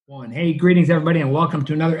One. Hey, greetings, everybody, and welcome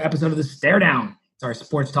to another episode of the StareDown. It's our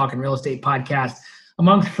sports talk and real estate podcast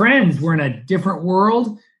amongst friends. We're in a different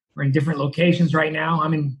world. We're in different locations right now.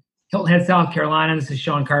 I'm in Hilton Head, South Carolina. This is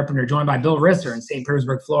Sean Carpenter, joined by Bill Risser in St.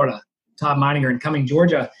 Petersburg, Florida, Todd Meininger in Cumming,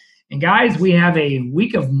 Georgia. And guys, we have a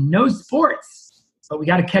week of no sports, but we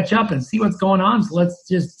got to catch up and see what's going on. So let's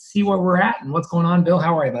just see where we're at and what's going on. Bill,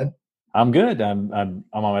 how are you, bud? I'm good. I'm on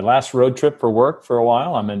my last road trip for work for a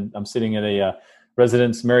while. I'm sitting at a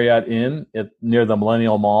Residence Marriott Inn near the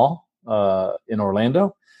Millennial Mall in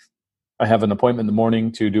Orlando. I have an appointment in the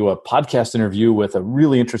morning to do a podcast interview with a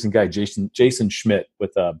really interesting guy, Jason Schmidt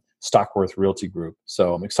with Stockworth Realty Group.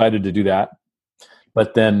 So I'm excited to do that.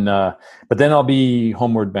 But then I'll be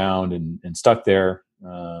homeward bound and stuck there.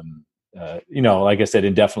 Like I said,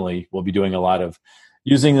 indefinitely. We'll be doing a lot of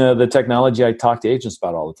using the technology I talk to agents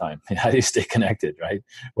about all the time. How do you stay connected, right?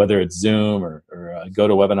 Whether it's Zoom or go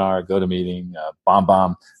to webinar, go to meeting,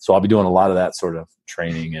 bomb. So I'll be doing a lot of that sort of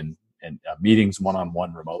training and meetings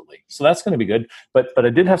one-on-one remotely. So that's going to be good. But I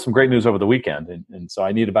did have some great news over the weekend. And so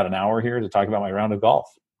I need about an hour here to talk about my round of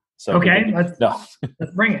golf. So okay, let's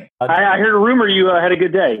bring it. I heard a rumor you had a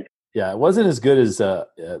good day. Yeah, it wasn't as good as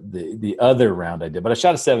the other round I did, but I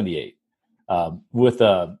shot a 78. With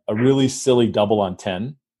a really silly double on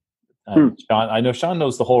 10. Sean, I know Sean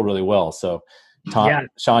knows the hole really well. So Sean,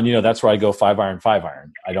 that's where I go 5-iron.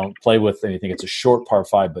 I don't play with anything. It's a short par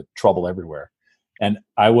 5, but trouble everywhere. And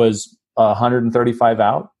I was 135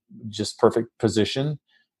 out, just perfect position,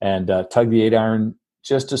 and tugged the 8-iron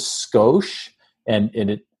just a skosh, and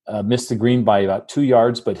it missed the green by about 2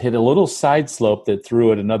 yards, but hit a little side slope that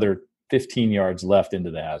threw it another 15 yards left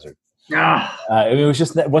into the hazard.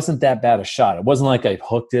 It wasn't that bad a shot. It wasn't like I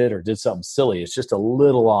hooked it or did something silly. It's just a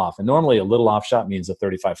little off. And normally a little off shot means a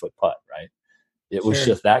 35-foot putt, right? It was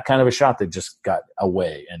just that kind of a shot that just got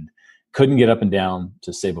away and couldn't get up and down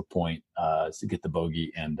to save a point to get the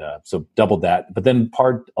bogey. And so doubled that. But then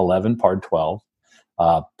par 11, par 12,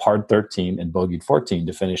 par 13, and bogeyed 14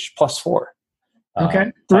 to finish +4.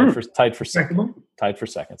 Okay. Tied for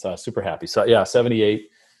second. So I was super happy. So yeah, 78.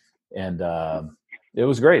 And it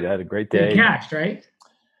was great. I had a great day. You cashed, right?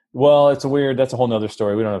 Well, that's a whole nother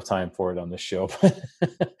story. We don't have time for it on this show.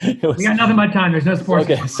 We got nothing but time. There's no sports.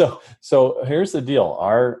 Okay, so here's the deal.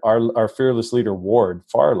 Our fearless leader, Ward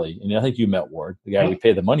Farley, and I think you met Ward, the guy we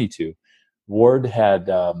pay the money to. Ward had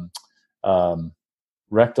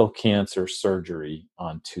rectal cancer surgery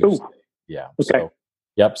on Tuesday. Ooh. Yeah. Okay.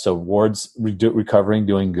 So Ward's recovering,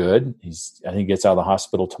 doing good. I think he gets out of the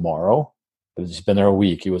hospital tomorrow. He's been there a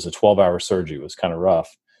week. He was a 12-hour surgery. It was kind of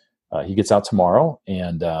rough. He gets out tomorrow,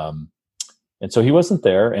 and so he wasn't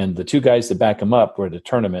there. And the two guys that back him up were at a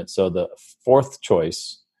tournament. So the fourth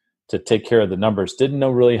choice to take care of the numbers didn't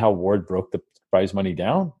know really how Ward broke the prize money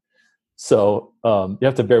down. So you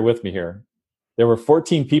have to bear with me here. There were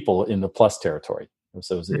 14 people in the plus territory.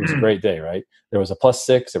 So it was a great day, right? There was a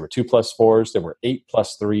 +6. There were 2 +4s. There were 8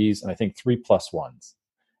 +3s, and I think 3 +1s.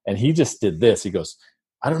 And he just did this. He goes,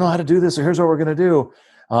 I don't know how to do this, so here's what we're going to do.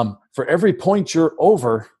 For every point you're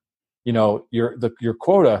over, your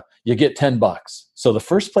quota, you get $10. So the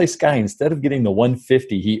first place guy, instead of getting the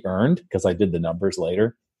 150 he earned, because I did the numbers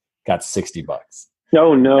later, got $60.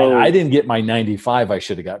 Oh no! And I didn't get my 95. I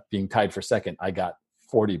should have got being tied for second. I got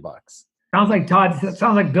 $40. Sounds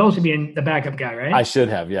like Bill should be in the backup guy, right? I should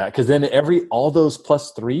have, yeah. Because then all those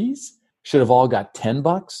 +3s should have all got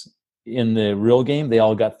 $10 in the real game. They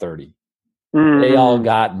all got 30. Mm-hmm. They all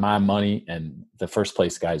got my money and the first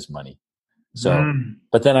place guy's money. So,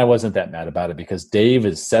 but then I wasn't that mad about it because Dave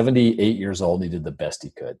is 78 years old. And he did the best he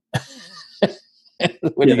could.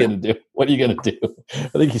 What are you going to do? I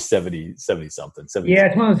think he's 70 something. 70 yeah,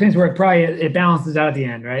 it's one of those things where it balances out at the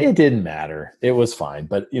end, right? It didn't matter. It was fine.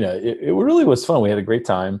 But, it really was fun. We had a great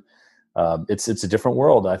time. It's a different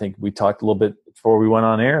world. I think we talked a little bit before we went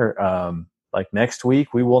on air. Like next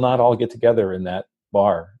week, we will not all get together in that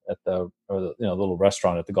bar at the little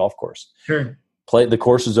restaurant at the golf course. Sure. The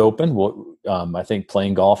course is open. I think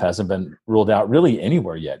playing golf hasn't been ruled out really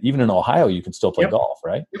anywhere yet. Even in Ohio, you can still play golf,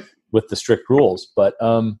 right? Yep. With the strict rules. But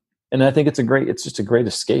and I think it's just a great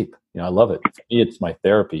escape. I love it. For me, it's my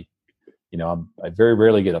therapy. I very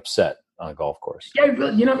rarely get upset on a golf course. Yeah,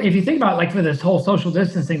 if you think about like for this whole social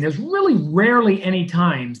distancing, there's really rarely any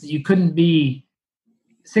times that you couldn't be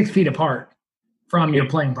 6 feet apart from your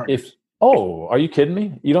playing partner. Oh, are you kidding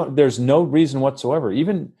me? There's no reason whatsoever.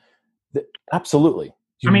 Absolutely.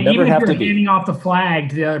 Even if you're handing off the flag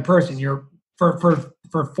to the other person, you're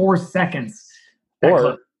for 4 seconds.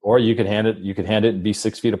 Or you could hand it and be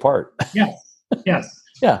 6 feet apart. Yes.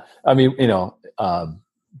 Yeah.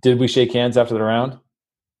 Did we shake hands after the round?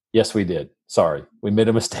 Yes, we did. Sorry, we made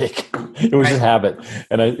a mistake. It was a habit.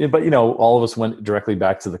 But all of us went directly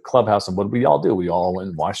back to the clubhouse, and what did we all do? We all went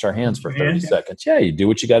and washed our hands for 30 seconds. Yeah, you do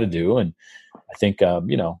what you got to do. And I think, we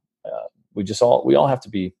all have to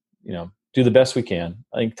be, do the best we can.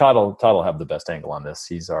 I think Todd will have the best angle on this.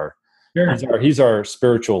 He's our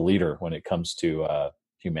spiritual leader when it comes to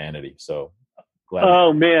humanity. So glad.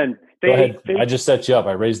 Oh man. Go ahead. I just set you up.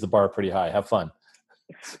 I raised the bar pretty high. Have fun.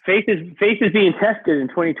 Faith is being tested in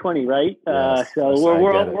 2020, right? Yes, so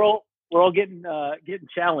we're all getting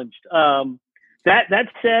challenged. That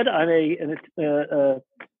said, I'm an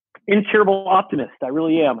incurable optimist. I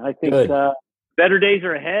really am. I think better days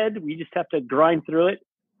are ahead. We just have to grind through it.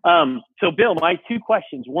 So Bill, my two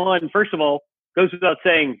questions. One, first of all, goes without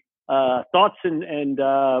saying, thoughts and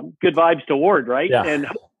good vibes to Ward, right? Yeah. And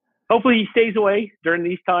hopefully he stays away during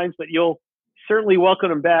these times, but you'll certainly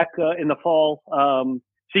welcome him back in the fall.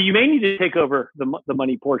 So you may need to take over the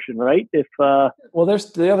money portion, right? If well,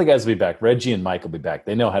 there's the other guys will be back. Reggie and Mike will be back.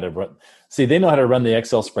 They know how to run. See, they know how to run the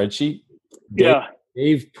Excel spreadsheet.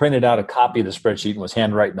 Dave printed out a copy of the spreadsheet and was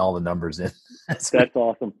handwriting all the numbers in. That's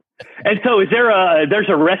awesome. And so, is there's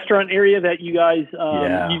a restaurant area that you guys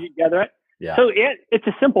you gather at? Yeah. So it's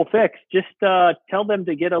a simple fix. Just tell them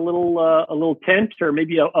to get a little tent or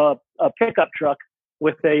maybe a pickup truck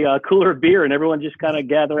with a cooler of beer, and everyone just kind of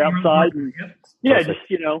gather outside and just make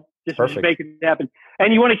it happen.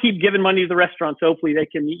 And you want to keep giving money to the restaurant, so hopefully they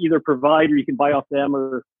can either provide or you can buy off them,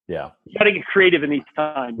 or you got to get creative in these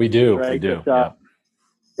times. We do, right? we do.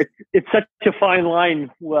 It's such a fine line.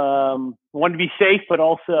 One to be safe, but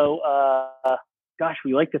also,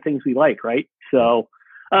 we like the things we like, right? So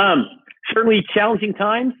certainly challenging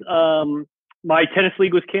times. My tennis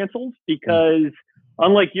league was canceled because.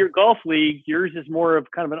 Unlike your golf league, yours is more of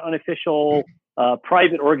kind of an unofficial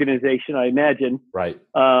private organization, I imagine. Right.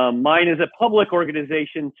 Mine is a public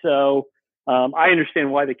organization, so I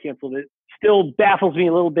understand why they canceled it. Still baffles me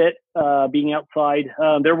a little bit being outside.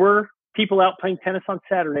 There were people out playing tennis on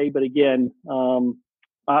Saturday, but again,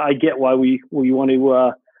 I get why we want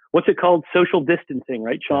to, what's it called? Social distancing,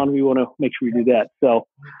 right, Sean? We want to make sure we do that. So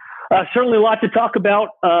certainly a lot to talk about,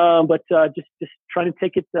 but just trying to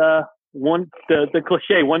take it the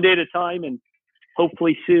cliche, one day at a time, and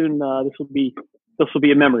hopefully soon this will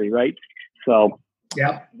be a memory, right? So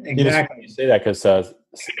yeah, exactly. You say that because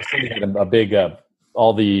Cindy had a big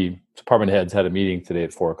all the department heads had a meeting today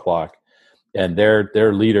at 4:00, and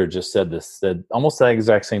their leader just said almost the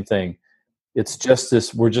exact same thing. It's just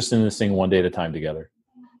this. We're just in this thing one day at a time together.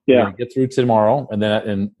 Yeah, we're gonna get through tomorrow,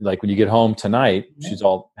 and like when you get home tonight, she's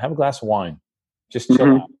all have a glass of wine, just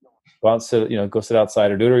chill out. Go out, go sit outside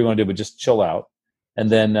or do whatever you want to do, but just chill out. And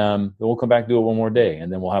then we'll come back and do it one more day,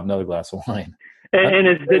 and then we'll have another glass of wine. And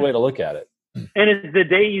it's a great way to look at it. And as the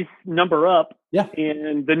days number up, yeah,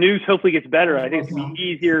 and the news hopefully gets better, I think it's going to be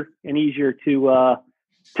easier and easier to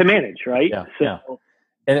manage, right? Yeah, so,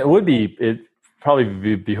 and it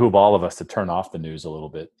probably behoove all of us to turn off the news a little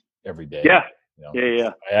bit every day. Yeah,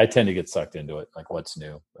 I tend to get sucked into it, like what's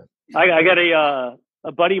new. But I got a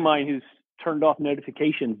buddy of mine who's turned off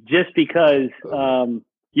notifications just because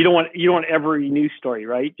you don't want every news story,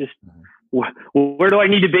 right? Just where do I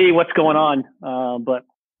need to be? What's going on? But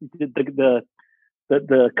the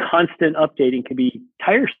constant updating can be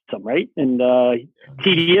tiresome, right? And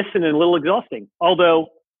tedious and a little exhausting. Although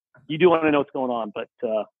you do want to know what's going on. But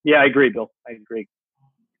I agree, Bill. I agree.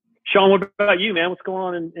 Sean, what about you, man? What's going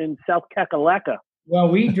on in South Kakalaka? Well,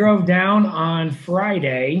 we drove down on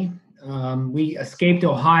Friday. We escaped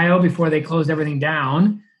Ohio before they closed everything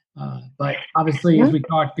down. But obviously, as we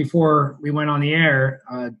talked before we went on the air,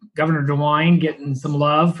 Governor DeWine getting some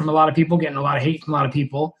love from a lot of people, getting a lot of hate from a lot of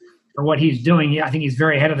people for what he's doing. I think he's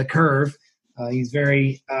very ahead of the curve. He's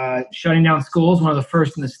very shutting down schools, one of the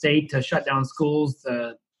first in the state to shut down schools.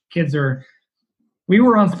 We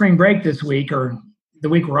were on spring break this week, or the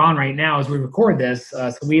week we're on right now as we record this.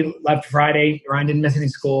 So we left Friday. Ryan didn't miss any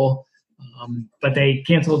school. But they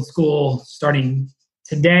canceled school starting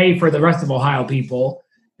today for the rest of Ohio people.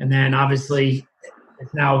 And then obviously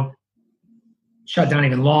it's now shut down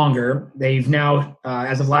even longer. They've now,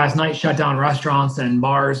 as of last night, shut down restaurants and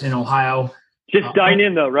bars in Ohio. Just dine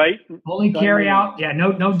in though, right? Only carry out. Yeah,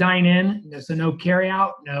 no dine in. So no carry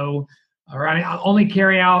out, only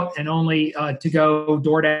carry out and only to go,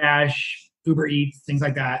 DoorDash, Uber Eats, things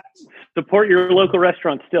like that. Support your local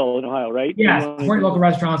restaurants still in Ohio, right? Yeah, support your local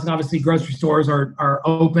restaurants, and obviously grocery stores are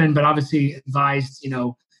open, but obviously advised,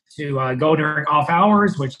 to go during off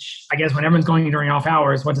hours, which I guess when everyone's going during off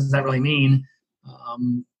hours, what does that really mean?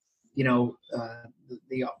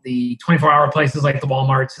 The 24-hour places like the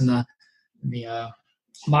Walmarts and the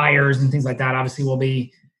Myers and things like that obviously will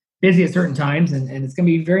be busy at certain times, and it's going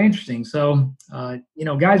to be very interesting. So,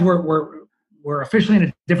 guys, we're officially in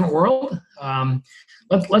a different world.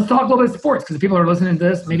 Let's talk a little bit of sports, because the people who are listening to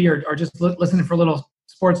this maybe are just listening for a little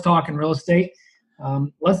sports talk and real estate.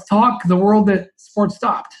 Let's talk the world that sports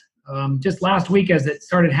stopped. Just last week, as it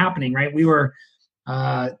started happening, right? We were,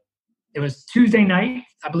 it was Tuesday night,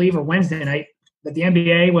 I believe, or Wednesday night, that the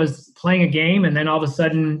NBA was playing a game, and then all of a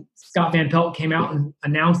sudden Scott Van Pelt came out and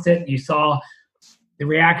announced it. You saw the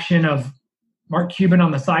reaction of Mark Cuban on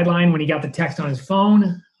the sideline when he got the text on his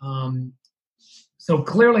phone. So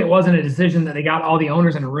clearly it wasn't a decision that they got all the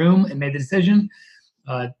owners in a room and made the decision.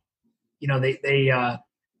 They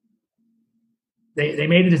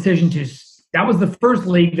made the decision to. That was the first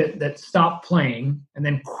league that stopped playing, and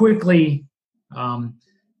then quickly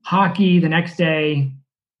hockey the next day,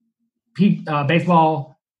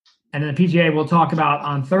 baseball, and then the PGA we'll talk about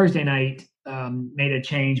on Thursday night made a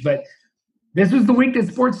change. But this was the week that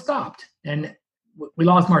sports stopped, and we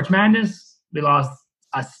lost March Madness. We lost,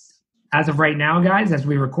 as of right now, guys, as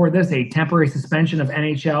we record this, a temporary suspension of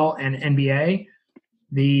NHL and NBA.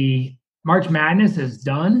 The March Madness is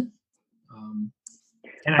done.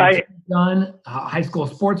 NIL is done. High school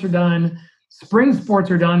sports are done. Spring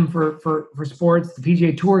sports are done for sports. The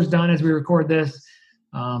PGA Tour is done as we record this.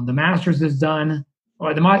 The Masters is done.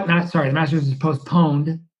 Or the Masters is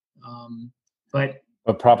postponed.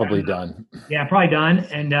 But probably done. Yeah, probably done.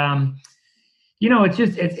 And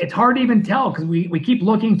it's hard to even tell, because we keep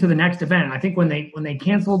looking to the next event. I think when they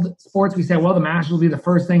canceled sports, we said, well, the Masters will be the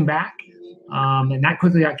first thing back, and that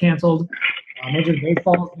quickly got canceled. Major League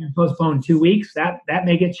Baseball has been postponed 2 weeks. That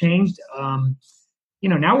may get changed.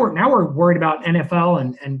 Now we're worried about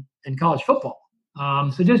NFL and college football.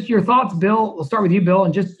 So just your thoughts, Bill. We'll start with you, Bill,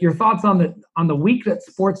 and just your thoughts on the week that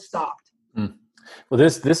sports stopped. Well,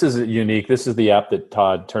 this is unique. This is the app that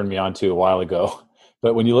Todd turned me on to a while ago.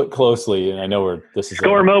 But when you look closely, and I know this is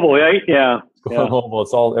Score Mobile, right? Yeah. Score Mobile.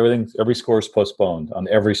 It's everything. Every score is postponed on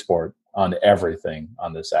every sport, on everything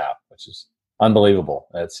on this app, which is unbelievable.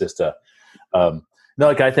 It's just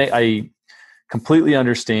I think I completely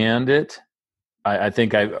understand it. I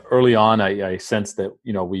think early on I sensed that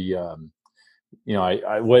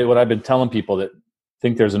what I've been telling people that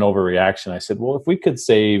think there's an overreaction. I said, well, if we could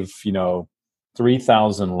save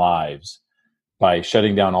 3,000 lives by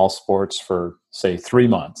shutting down all sports for, say, 3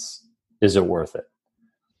 months, is it worth it?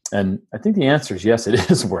 And I think the answer is yes, it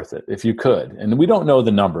is worth it if you could. And we don't know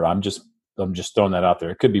the number. I'm just throwing that out there.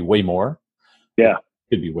 It could be way more. Yeah.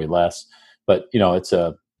 It could be way less. But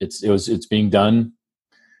it's being done.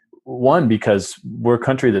 One, because we're a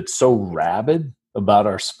country that's so rabid about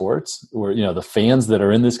our sports. Where the fans that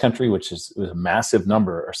are in this country, which is a massive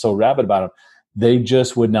number, are so rabid about them. They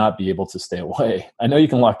just would not be able to stay away. I know you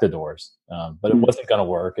can lock the doors, but it wasn't going to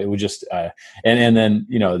work. It would just, and then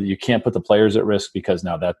you can't put the players at risk, because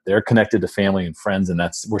now that they're connected to family and friends, and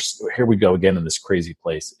here we go again in this crazy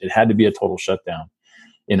place. It had to be a total shutdown.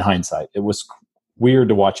 In hindsight, it was weird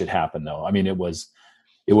to watch it happen, though. I mean, it was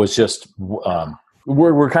just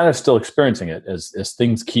we're kind of still experiencing it as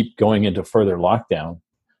things keep going into further lockdown.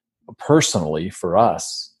 Personally, for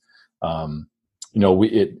us.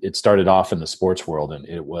 It started off in the sports world, and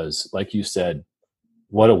it was, like you said,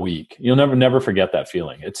 what a week. You'll never forget that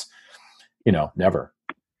feeling. It's, never.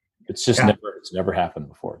 It's just it's never happened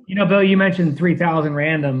before. Bill, you mentioned 3,000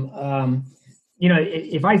 random.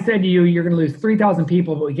 If I said to you, you're going to lose 3,000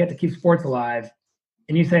 people, but we get to keep sports alive,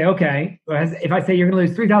 and you say, okay. If I say you're going to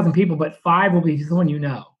lose 3,000 people, but 5 will be someone you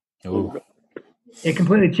know. Ooh. It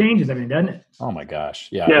completely changes everything, doesn't it? Oh my gosh.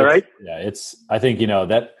 Yeah. Yeah. Right. Yeah. I think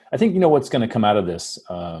what's going to come out of this,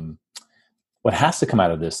 what has to come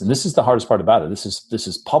out of this, and this is the hardest part about it. This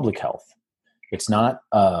is public health. It's not,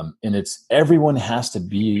 and it's, everyone has to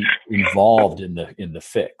be involved in the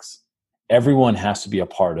fix. Everyone has to be a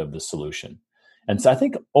part of the solution. And so I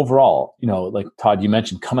think overall, like Todd, you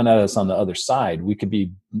mentioned, coming at us on the other side,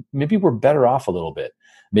 maybe we're better off a little bit.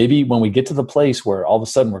 Maybe when we get to the place where all of a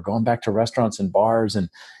sudden we're going back to restaurants and bars, and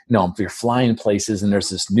you're flying places, and there's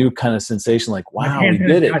this new kind of sensation, like, wow, we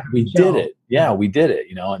did it. We did it. Yeah, we did it.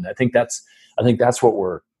 And I think that's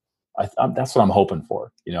what that's what I'm hoping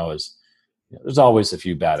for. Is there's always a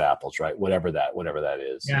few bad apples, right? Whatever that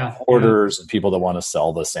is. Yeah. Hoarders and people that want to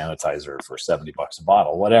sell the sanitizer for $70 a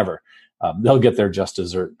bottle, whatever. They'll get their just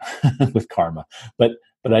dessert with karma. But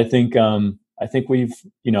I think we've,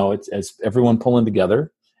 it's as everyone pulling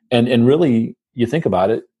together. And really, you think about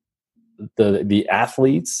it, the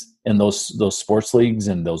athletes and those sports leagues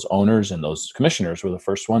and those owners and those commissioners were the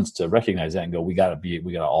first ones to recognize that and go,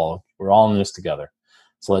 we're all in this together.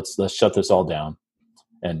 So let's shut this all down.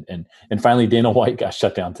 And finally Dana White got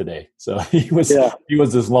shut down today. So he was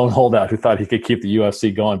this lone holdout who thought he could keep the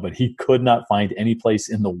UFC going, but he could not find any place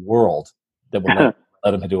in the world that would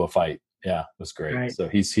let him do a fight. Yeah, it was great. Right. So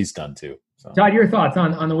he's done too. So. Todd, your thoughts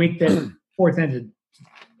on the week that sports ended?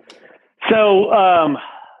 So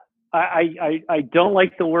I don't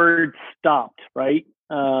like the word stopped, right?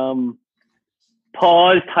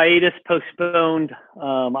 Paused, hiatus, postponed.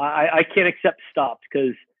 I can't accept stopped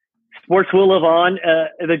because sports will live on.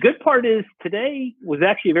 The good part is today was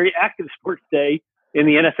actually a very active sports day in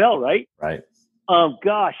the NFL, right? Right.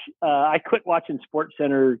 Gosh, I quit watching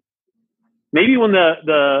SportsCenter maybe when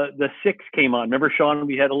the Six came on. Remember, Sean,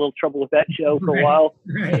 we had a little trouble with that show for a while.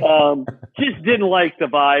 Right. Just didn't like the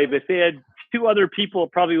vibe. If they had two other people,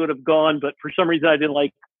 it probably would have gone, but for some reason I didn't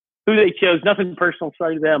like who they chose. Nothing personal,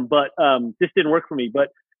 sorry to them, but just didn't work for me. But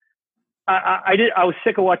I was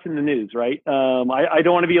sick of watching the news, right? I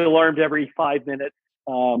don't want to be alarmed every 5 minutes.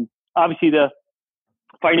 Obviously, the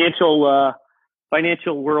financial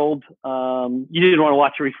world, you didn't want to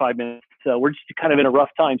watch every 5 minutes. So we're just kind of in a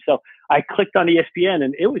rough time. So I clicked on ESPN,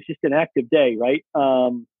 and it was just an active day, right?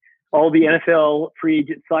 All the NFL free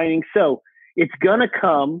agent signings. So it's going to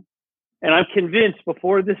come, and I'm convinced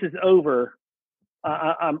before this is over,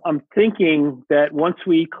 I'm thinking that once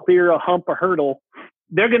we clear a hurdle,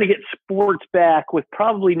 they're going to get sports back with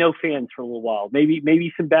probably no fans for a little while.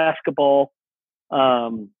 Maybe some basketball.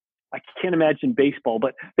 I can't imagine baseball,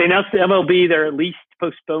 but they announced the MLB. They're at least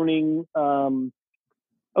postponing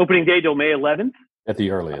opening day till May 11th. At the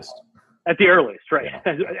earliest. At the earliest, right?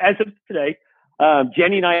 Yeah. As of today,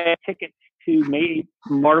 Jenny and I have tickets to May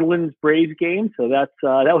Marlins Braves game, so that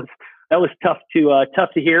was tough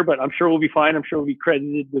to hear, but I'm sure we'll be fine. I'm sure we'll be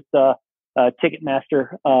credited with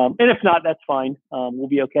Ticketmaster, and if not, that's fine. We'll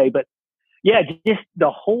be okay. But yeah, just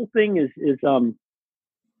the whole thing is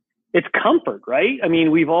it's comfort, right? I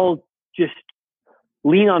mean, we've all just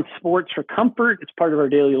lean on sports for comfort. It's part of our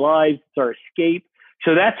daily lives. It's our escape.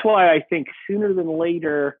 So that's why I think sooner than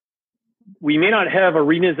later, we may not have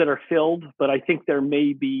arenas that are filled, but I think there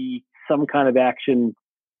may be some kind of action,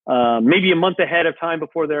 maybe a month ahead of time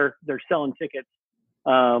before they're selling tickets.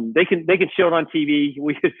 They can show it on TV.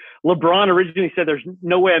 LeBron originally said there's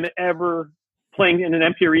no way I'm ever playing in an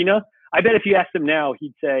empty arena. I bet if you asked him now,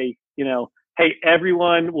 he'd say, hey,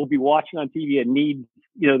 everyone will be watching on TV and need,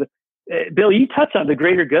 Bill, you touched on the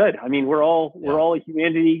greater good. I mean, we're all a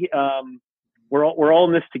humanity. We're all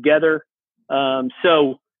in this together.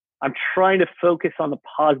 So I'm trying to focus on the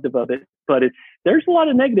positive of it, but there's a lot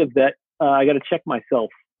of negative that I got to check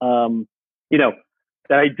myself, that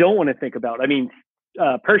I don't want to think about. I mean,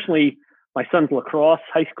 personally, my son's lacrosse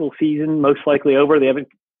high school season most likely over. They haven't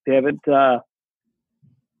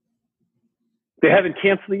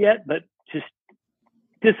canceled it yet, but just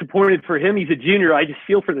disappointed for him. He's a junior. I just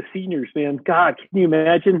feel for the seniors, man. God, can you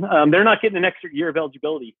imagine? They're not getting an extra year of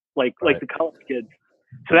eligibility like the college kids.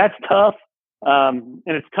 So that's tough. And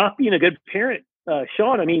it's tough being a good parent.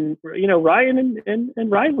 Sean, I mean, Ryan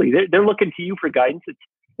and Riley, they're looking to you for guidance.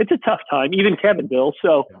 It's a tough time, even Kevin, Bill.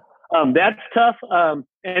 So that's tough.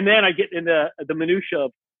 And then I get into the minutia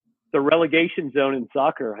of the relegation zone in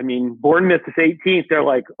soccer. I mean, Bournemouth is 18th. They're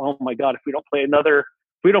like, oh my God, if we don't play another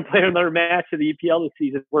match of the EPL this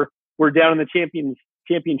season, we're down in the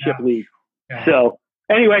championship league. Yeah. So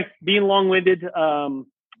anyway, being long-winded,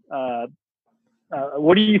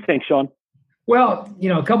 what do you think, Sean? Well,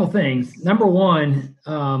 a couple things. Number one,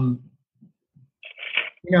 as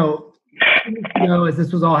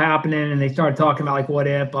this was all happening and they started talking about like what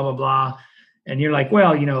if, blah, blah, blah. And you're like,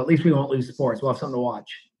 well, at least we won't lose sports. We'll have something to watch.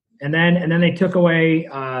 And then they took away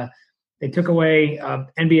NBA.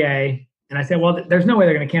 And I said, well, there's no way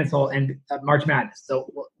they're going to cancel March Madness. So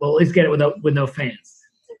we'll at least get it with no fans.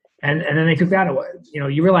 And then they took that away.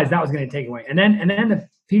 You realize that was going to take away. And then the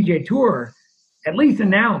PGA Tour at least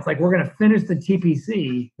announced like we're going to finish the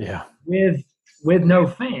TPC with no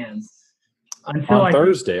fans until late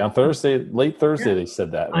Thursday they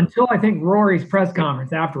said that. Until I think Rory's press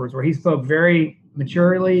conference afterwards, where he spoke very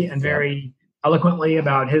maturely and very eloquently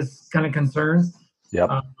about his kind of concerns. Yep.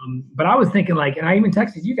 But I was thinking and I even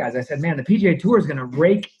texted you guys. I said, man, the PGA Tour is going to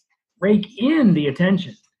rake in the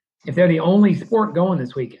attention if they're the only sport going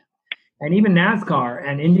this weekend. And even NASCAR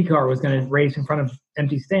and IndyCar was going to race in front of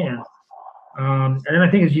empty stands. And then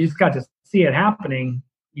I think as you just got to see it happening,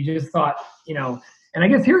 you just thought, and I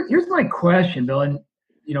guess here's my question, Bill. And,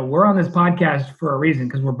 we're on this podcast for a reason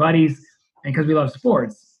because we're buddies and because we love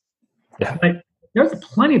sports. Yeah. But there's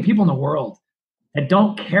plenty of people in the world that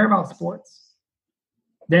don't care about sports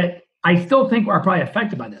that I still think are probably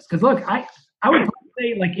affected by this. Because look, I would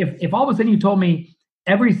say if all of a sudden you told me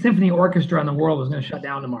every symphony orchestra in the world was going to shut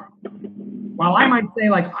down tomorrow. While I might say,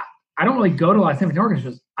 like, I don't really go to a lot of symphony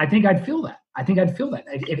orchestras, I think I'd feel that.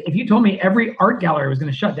 If you told me every art gallery was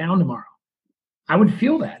going to shut down tomorrow, I would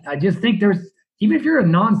feel that. I just think even if you're a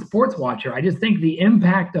non-sports watcher, I just think the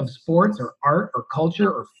impact of sports or art or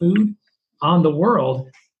culture or food on the world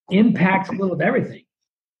impacts a little of everything.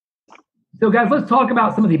 So, guys, let's talk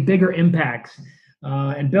about some of the bigger impacts.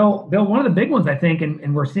 And Bill, one of the big ones, I think,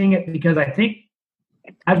 and we're seeing it because I think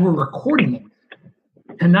as we're recording it,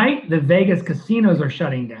 tonight the Vegas casinos are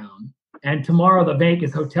shutting down, and tomorrow the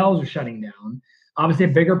Vegas hotels are shutting down. Obviously, a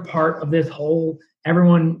bigger part of this whole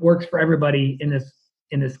everyone works for everybody in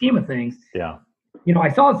the scheme of things. Yeah. I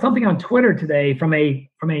saw something on Twitter today from a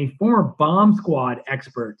former bomb squad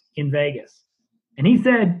expert in Vegas, and he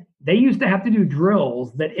said they used to have to do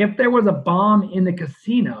drills that if there was a bomb in the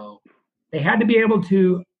casino, they had to be able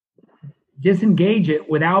to disengage it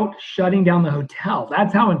without shutting down the hotel.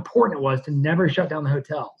 That's how important it was to never shut down the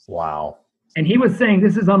hotels. Wow. And he was saying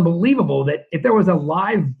this is unbelievable that if there was a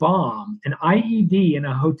live bomb, an IED in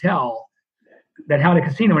a hotel that had a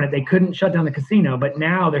casino in it, they couldn't shut down the casino, but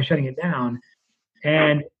now they're shutting it down.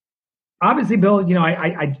 And obviously, Bill,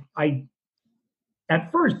 I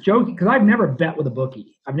at first joking, because I've never bet with a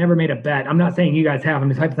bookie. I've never made a bet. I'm not saying you guys have. I'm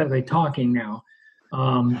just hypothetically talking now.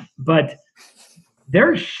 But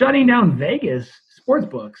they're shutting down Vegas sports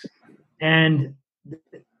books and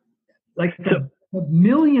like the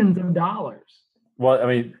millions of dollars. Well, I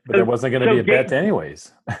mean, but there wasn't going to be a bet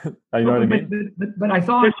anyways. You know what I mean? But I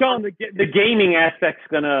saw Sean, the gaming aspect's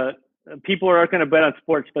gonna. People are going to bet on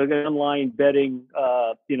sports. They're going to online betting.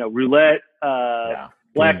 Roulette,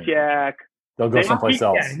 blackjack. They'll go someplace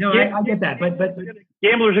else. Yeah, no, I get that, but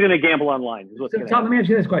gamblers are going to gamble online. So let me ask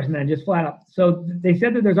you this question then, just flat out. So they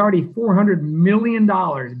said that there's already $400 million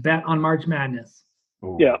bet on March Madness.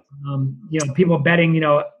 Ooh. Yeah. People betting,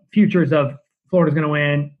 futures of Florida's going to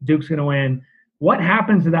win, Duke's going to win. What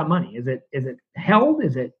happens to that money? Is it held?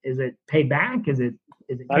 Is it paid back? Is it?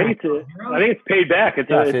 I think it's paid back.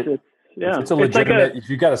 It's a legitimate. If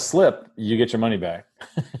you got a slip, you get your money back.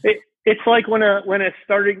 It's like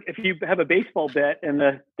if you have a baseball bet and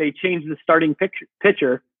they change the starting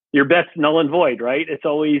pitcher, your bet's null and void, right? It's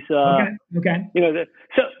always okay.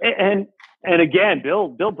 And again, Bill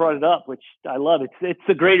brought it up, which I love. It's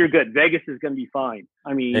the greater good. Vegas is going to be fine.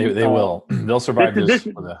 I mean, they will. They'll survive this. This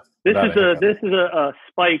is a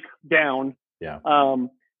spike down. Yeah.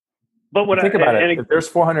 But think about it. If there's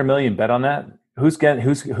 400 million bet on that, who's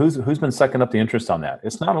been sucking up the interest on that?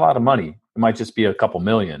 It's not a lot of money. It might just be a couple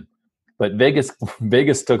million. But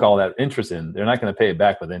Vegas took all that interest in. They're not going to pay it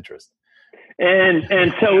back with interest.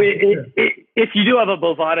 And so if you do have a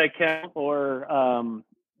Bovada account or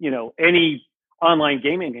any online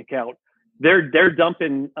gaming account, they're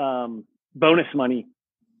dumping bonus money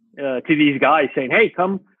to these guys, saying, "Hey,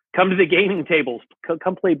 come to the gaming tables,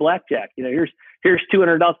 come play blackjack. Here's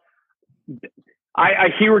 $200." I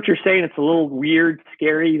hear what you're saying. It's a little weird,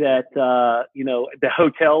 scary that the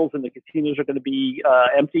hotels and the casinos are going to be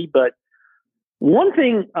empty, but one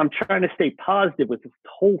thing I'm trying to stay positive with this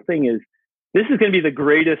whole thing is this is going to be the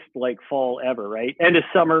greatest fall ever, right? End of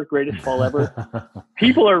summer, greatest fall ever.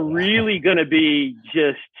 People are really going to be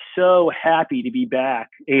just so happy to be back.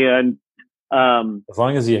 And as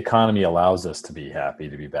long as the economy allows us to be happy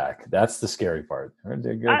to be back, that's the scary part.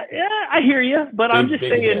 I hear you, but I'm just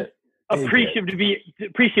saying appreciative to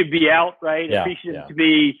be out, right? Yeah, appreciative to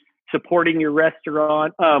be supporting your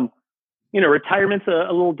restaurant. Retirement's a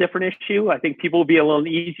little different issue. I think people will be a little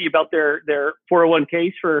uneasy about their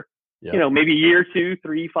 401ks for, maybe a year, 2,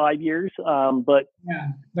 3, 5 years. But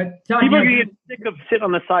people are going to get sick of sitting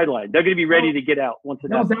on the sideline. They're going to be ready to get out once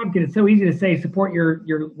it's out. It's so easy to say support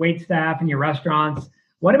your wait staff and your restaurants.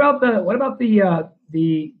 What about the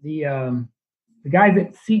guys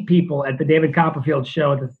that seat people at the David Copperfield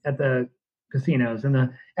show at the casinos and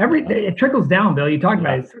it trickles down, Bill. You talked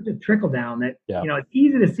about it. It's such a trickle down that it's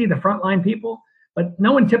easy to see the frontline people, but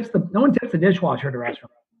no one tips the dishwasher at a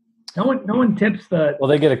restaurant. No one tips the. Well,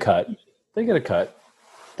 they get a cut. They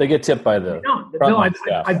get tipped by the. They don't. Bill,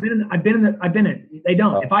 I've been in. They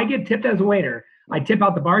don't. If I get tipped as a waiter, I tip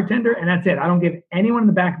out the bartender, and that's it. I don't give anyone in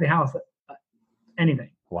the back of the house anything.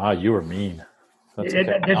 Wow, you were mean. I'm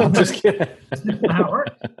just kidding. That's not how it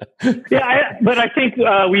works. But I think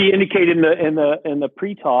we indicated in the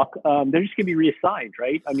pre-talk, they're just going to be reassigned,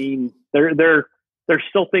 right? I mean, there's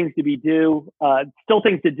still things to do.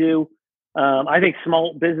 I think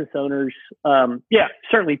small business owners,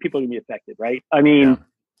 certainly people are going to be affected, right? I mean,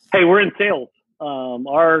 hey, we're in sales.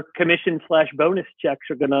 Our commission/bonus checks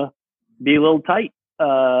are going to be a little tight,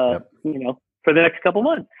 for the next couple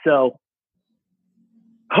months. So, Well, I think about it. If there's 400 million bet on that, who's going to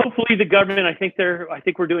hopefully the government, I think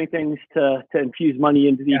we're doing things to infuse money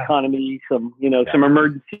into the economy, some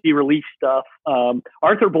emergency relief stuff.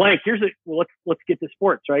 Arthur Blank, let's get to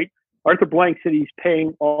sports, right? Arthur Blank said he's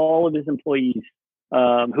paying all of his employees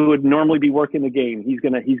who would normally be working the game. He's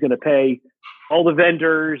gonna pay all the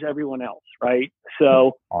vendors, everyone else, right?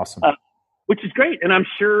 So awesome, which is great, and I'm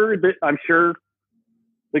sure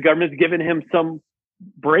the government's given him some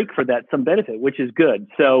break for that, some benefit, which is good.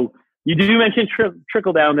 So you do mention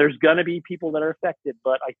trickle down. There's going to be people that are affected,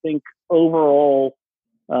 but I think overall,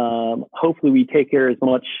 hopefully we take care as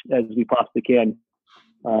much as we possibly can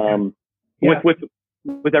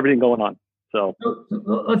with everything going on. So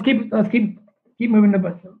let's keep moving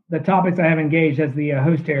to the topics I have engaged as the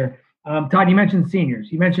host here. Todd, you mentioned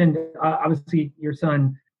seniors. You mentioned obviously your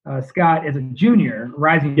son Scott is a junior,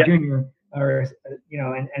 rising junior,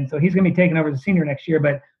 and so he's going to be taking over as a senior next year.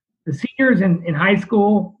 But the seniors in high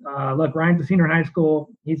school, look, Ryan's a senior in high school.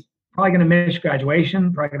 He's probably going to miss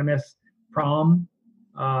graduation, probably going to miss prom,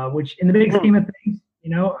 which in the big scheme of things,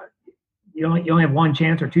 you only have one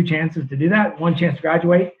chance or two chances to do that. One chance to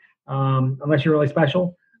graduate, unless you're really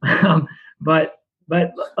special. But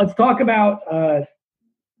let's talk about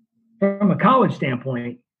from a college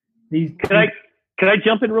standpoint. Can I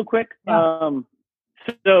jump in real quick? Yeah.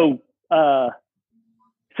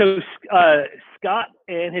 So Scott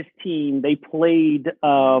and his team, they played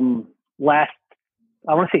last,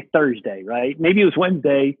 I want to say Thursday, right? Maybe it was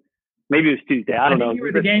Wednesday. Maybe it was Tuesday. I don't know. You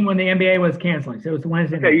were the game when the NBA was canceling, so it was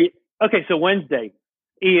Wednesday. Okay, so Wednesday.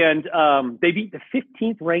 And they beat the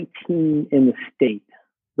 15th ranked team in the state,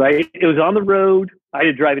 right? It was on the road. I had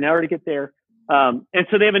to drive an hour to get there. And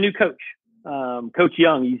so they have a new coach, Coach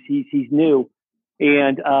Young. He's new.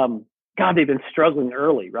 And God, they've been struggling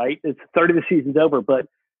early, right? It's a third of the season's over, but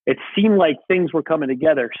it seemed like things were coming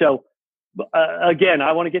together. So again,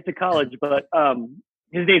 I want to get to college, but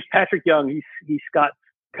his name's Patrick Young. He's Scott's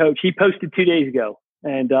coach. He posted 2 days ago,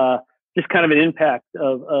 and just kind of an impact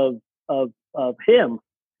of him.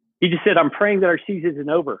 He just said, "I'm praying that our season isn't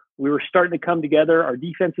over. We were starting to come together. Our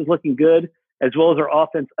defense is looking good, as well as our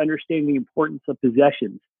offense understanding the importance of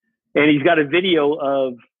possessions." And he's got a video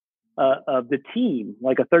of the team,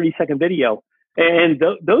 like a 30-second video. And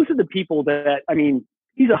those are the people that, I mean,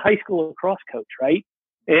 he's a high school lacrosse coach, right?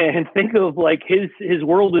 And think of like his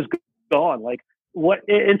world is gone. Like what?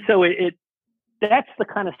 And so that's the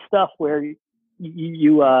kind of stuff where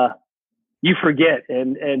you forget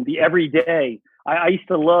and the everyday. I used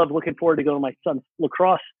to love looking forward to going to my son's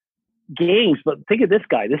lacrosse games, but think of this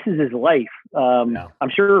guy. This is his life. I'm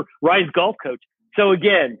sure Ryan's golf coach. So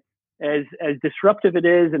again, as disruptive it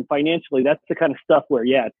is and financially, that's the kind of stuff where,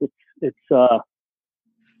 it's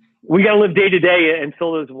we got to live day to day and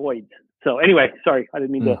fill those voids. So anyway, sorry, I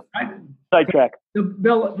didn't mean to sidetrack. So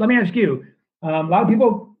Bill, let me ask you, a lot of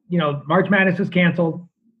people, March Madness is canceled.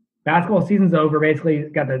 Basketball season's over. Basically,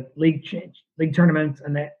 got the league tournaments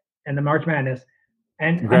and the March Madness.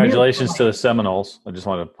 And congratulations to the Seminoles. I just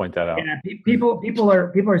wanted to point that out. Yeah, people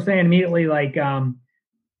are saying immediately like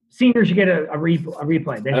seniors should get a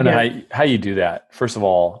replay. I don't know how you do that. First of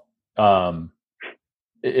all,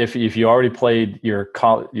 if you already played your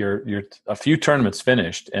a few tournaments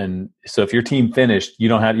finished, and so if your team finished, you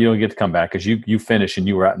don't get to come back because you finished and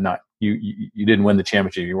you were you didn't win the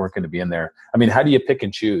championship. You weren't going to be in there. I mean, how do you pick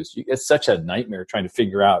and choose? It's such a nightmare trying to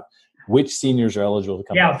figure out which seniors are eligible to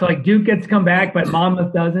come back. Yeah, so like Duke gets to come back, but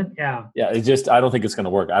Monmouth doesn't. Yeah. Yeah, I don't think it's going to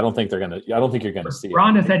work. I don't think you're going to see it.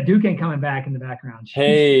 Rhonda said Duke ain't coming back in the background.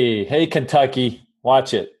 Hey, Kentucky,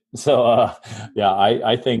 watch it. So,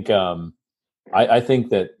 I think I think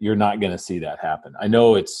that you're not going to see that happen. I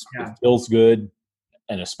know it feels good,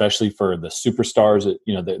 and especially for the superstars that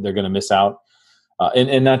they're going to miss out.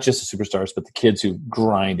 And not just the superstars, but the kids who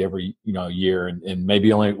grind every year and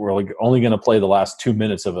maybe we're only going to play the last 2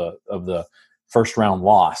 minutes of the first round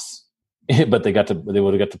loss, but they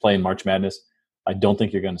would have got to play in March Madness. I don't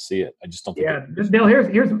think you're going to see it. I just don't think. Yeah, Bill.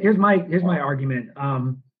 Here's my argument.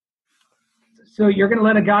 So you're going to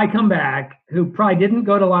let a guy come back who probably didn't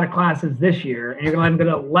go to a lot of classes this year, and you're going to let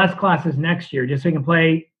him go to less classes next year just so he can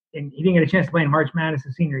play. And he didn't get a chance to play in March Madness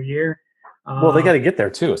his senior year. Well, they got to get there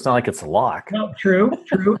too. It's not like it's a lock. No, true,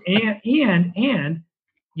 and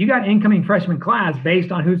you got an incoming freshman class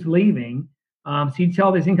based on who's leaving. So you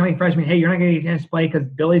tell this incoming freshman, hey, you're not going to get a chance to play because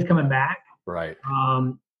Billy's coming back. Right.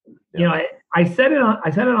 I said it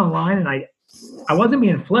online, and I wasn't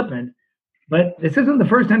being flippant, but this isn't the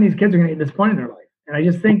first time these kids are going to get to this point in their life, and I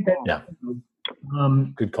just think that.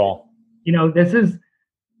 Good call.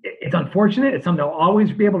 It's unfortunate. It's something they'll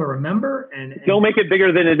always be able to remember, and don't make it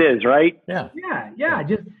bigger than it is, right? Yeah.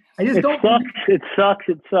 I I just don't. It sucks.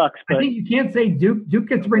 I think you can't say Duke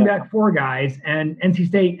gets to bring back 4 guys, and NC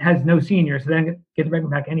State has no seniors, so then get to bring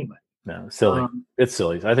back anybody. No, silly. It's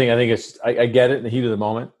silly. I think it's. I get it in the heat of the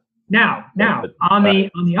moment. Now, on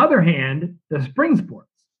the other hand, the spring sports,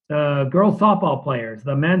 the girls softball players,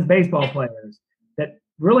 the men's baseball players that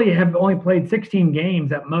really have only played 16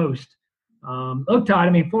 games at most. Look, Todd. I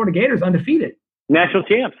mean, Florida Gators undefeated, national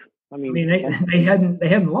champs. I mean they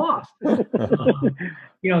hadn't lost. But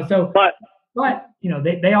they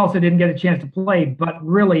also didn't get a chance to play, but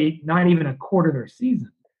really not even a quarter of their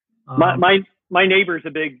season. My neighbor's a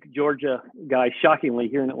big Georgia guy, shockingly,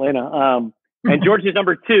 here in Atlanta. And Georgia's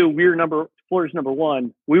number 2. Florida's number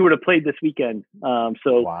 1. We would have played this weekend.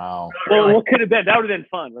 Wow. Well, what could have been? That would have been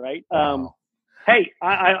fun, right? Wow. Hey,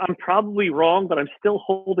 I'm probably wrong, but I'm still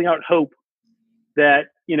holding out hope that,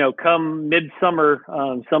 come midsummer,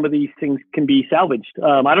 some of these things can be salvaged.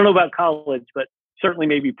 I don't know about college, but certainly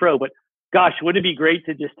maybe pro. But gosh, wouldn't it be great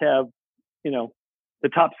to just have, the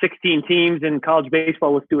top 16 teams in college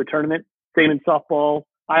baseball? Let's do a tournament. Same in softball.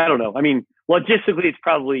 I don't know. I mean, logistically, it's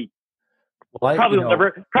probably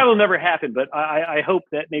will never happen. But I hope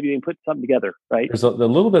that maybe they can put something together. Right. There's a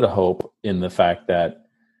little bit of hope in the fact that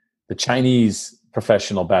the Chinese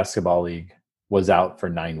Professional Basketball League was out for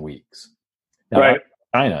 9 weeks. Now, right.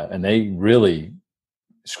 China, and they really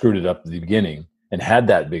screwed it up at the beginning and had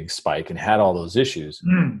that big spike and had all those issues.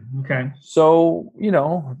 Okay. So,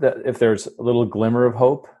 that if there's a little glimmer of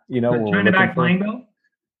hope, China back playing though?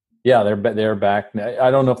 Yeah, they're back.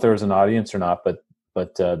 I don't know if there was an audience or not, but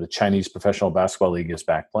the Chinese Professional Basketball League is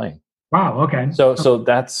back playing. Wow. Okay. So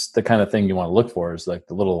that's the kind of thing you want to look for, is like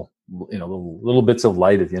the little bits of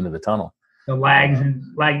light at the end of the tunnel. The lags and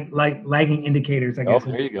lagging indicators, I guess.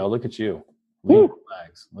 Oh, there you go. Look at you.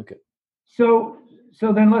 Lags. Look at. So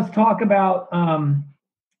then let's talk about a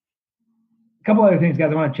couple other things,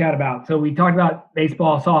 guys, I want to chat about. So we talked about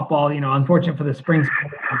baseball, softball, unfortunate for the spring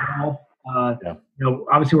sport as well.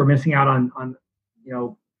 Obviously we're missing out on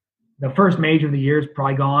the first major of the year is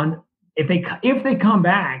probably gone. If they come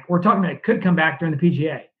back, we're talking about it could come back during the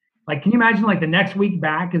PGA. Like, can you imagine the next week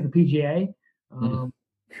back is the PGA?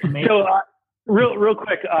 Real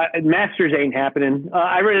quick, Masters ain't happening.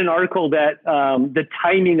 I read an article that the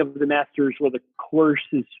timing of the Masters, where the course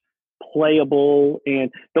is playable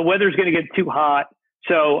and the weather's going to get too hot.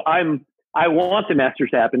 So I want the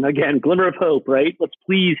Masters to happen again. Glimmer of hope, right? Let's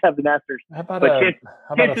please have the Masters. How about a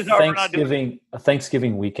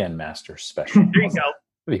Thanksgiving weekend Masters special? There you go.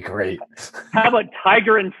 That'd be great. How about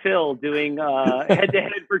Tiger and Phil doing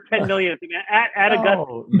head-to-head for $10 million at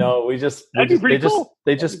Augusta? No, they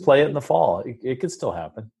just play it in the fall. It could still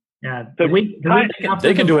happen. Yeah,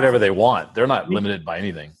 they can do whatever they want. They're not limited by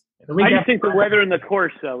anything. I just think the weather and the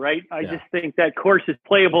course, though, right? I just think that course is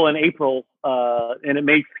playable in April, and it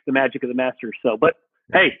makes the magic of the Masters. So, but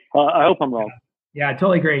hey, I hope I'm wrong. Yeah, I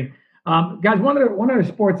totally agree. Guys, one other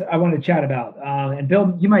sports I wanted to chat about, and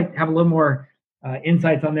Bill, you might have a little more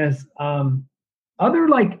insights on this. Other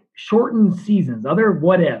shortened seasons, other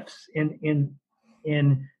what ifs in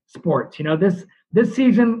sports. This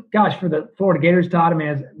season, gosh, for the Florida Gators, Todd,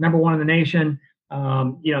 as number 1 in the nation.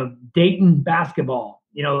 Dayton basketball.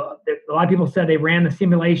 A lot of people said they ran the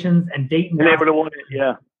simulations and Dayton. And they would have won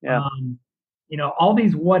it. Yeah. All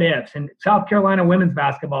these what ifs, and South Carolina women's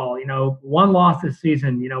basketball. 1 loss this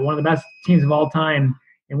season. One of the best teams of all time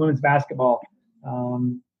in women's basketball.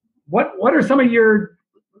 What are some of your,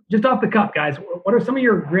 just off the cuff, guys? What are some of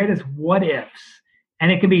your greatest what ifs?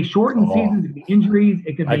 And it could be shortened seasons, it could be injuries,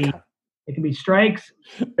 it could be strikes.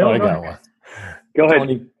 Bill, I got one. Go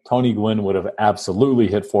ahead. Tony Gwynn would have absolutely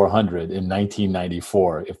hit 400 in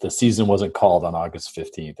 1994 if the season wasn't called on August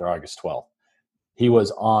 15th or August 12th. He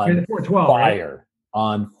was on fire. Right?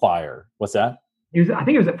 On fire. What's that? I think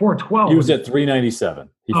he was at 412. He was at 397.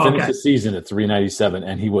 He finished the season at 397,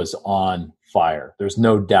 and he was on fire. There's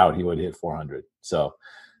no doubt he would hit 400. So,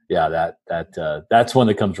 yeah, that's one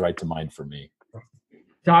that comes right to mind for me.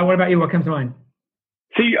 Todd, what about you? What comes to mind?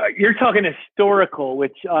 So you're talking historical,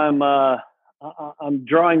 which I'm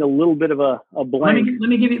drawing a little bit of a blank. Let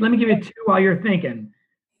me give you 2 while you're thinking.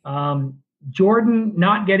 Jordan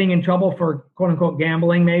not getting in trouble for quote unquote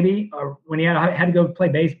gambling, maybe, or when he had to go play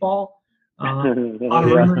baseball. A lot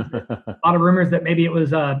of rumors that maybe it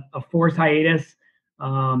was a forced hiatus.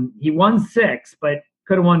 He won 6, but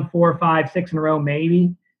could have won 4, 5, 6 in a row,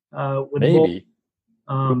 maybe. Maybe. He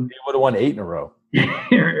would have won 8 in a row.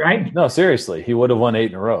 Right? No, seriously, he would have won 8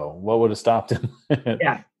 in a row. What would have stopped him?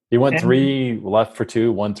 Yeah. He won 3, left for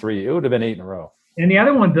 2, won 3. It would have been 8 in a row. And the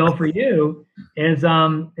other one, Bill, for you is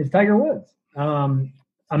Tiger Woods.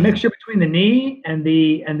 A mixture between the knee and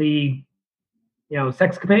the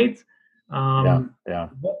sexcapades.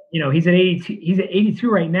 He's at 82. He's at 82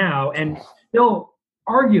 right now, and still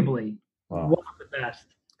arguably one of the best.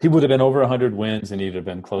 He would have been over 100 wins, and he'd have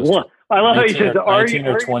been close to I love how he says 19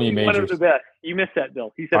 or 20 majors. One of the best. You missed that,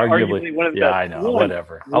 Bill. He said arguably one of the best. Yeah, I know.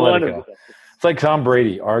 Whatever. I'll let it go. It's like Tom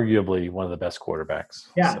Brady, arguably one of the best quarterbacks.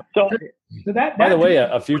 Yeah. So that. By the way,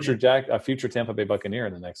 a future Tampa Bay Buccaneer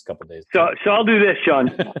in the next couple of days. So I'll do this,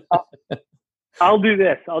 Sean. I'll do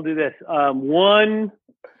this. One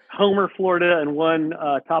Homer, Florida, and one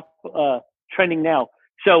top trending now.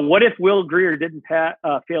 So what if Will Greer didn't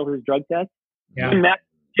fail his drug test? Yeah.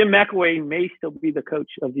 Jim McElwain may still be the coach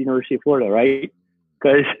of the University of Florida, right?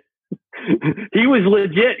 Because he was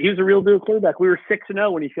legit. He was a real deal quarterback. We were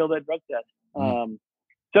 6-0 when he failed that drug test. So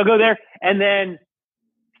I'll go there. And then,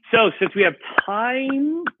 so since we have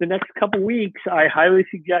time the next couple weeks, I highly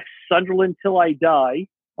suggest Sunderland Till I Die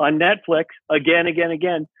on Netflix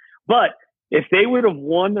again. But if they would have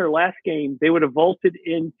won their last game, they would have vaulted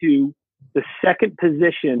into the second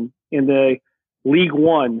position in the League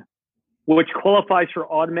One, which qualifies for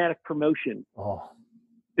automatic promotion. Oh.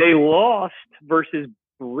 They lost versus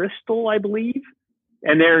Bristol, I believe,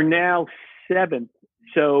 and they're now 7th.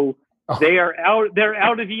 So they are out. They're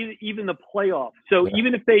out of even the playoffs. So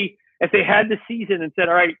even if they had the season and said,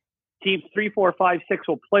 all right, teams 3, 4, 5, 6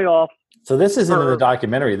 will play off. So this isn't in the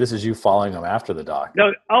documentary. This is you following them after the doc.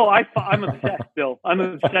 No, I'm obsessed, Bill. I'm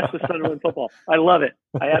obsessed with Sunderland football. I love it.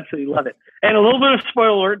 I absolutely love it. And a little bit of spoiler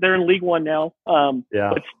alert, they're in League One now.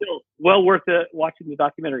 But still, well worth watching the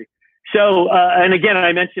documentary. So, and again,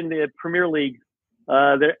 I mentioned the Premier League.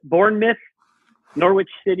 Bournemouth, Norwich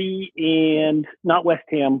City, and not West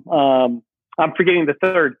Ham. I'm forgetting the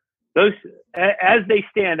third. Those, as they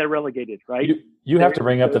stand, they're relegated, right? You have to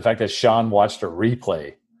bring up the fact that Sean watched a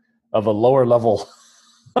replay of a lower level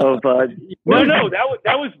of no,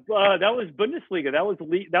 that was Bundesliga. That was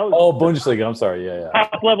Bundesliga. I'm sorry,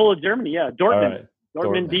 top level of Germany. Yeah, Dortmund, right.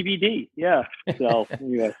 Dortmund DVD. Yeah. So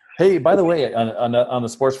anyway. Hey, by the way, on the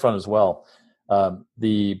sports front as well,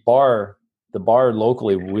 the bar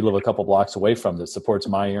locally we live a couple blocks away from that supports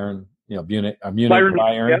Bayern, Munich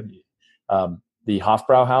Bayern. The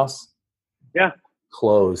Hofbrau House,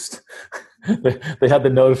 closed. They had the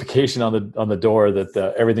notification on the door that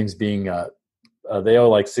everything's being they owe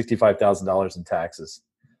like $65,000 in taxes.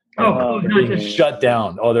 Shut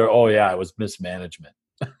down. It was mismanagement.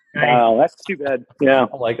 Wow, that's too bad. Yeah,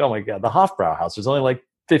 I'm like, oh my god, the Hofbrau House. There's only like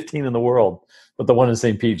 15 in the world, but the one in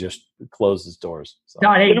St. Pete just closed its doors. So.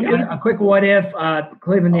 Todd, hey, a quick what if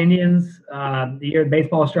Cleveland Indians, the year the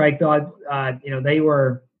baseball strike, they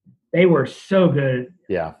were so good.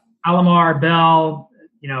 Yeah. Alomar, Bell,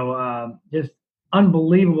 just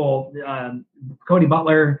unbelievable. Cody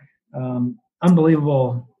Butler,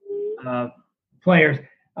 unbelievable players.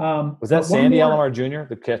 Was that Sandy Alomar Jr.,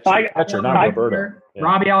 the catcher, not Roberto? Yeah.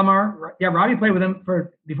 Robbie Alomar. Yeah, Robbie played with him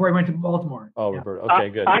before he went to Baltimore. Oh, yeah. Roberto. Okay,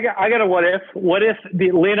 good. I got a what if. What if the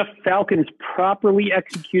Atlanta Falcons properly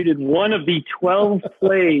executed one of the 12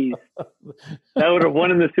 plays that would have won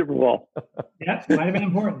in the Super Bowl? Yeah, might have been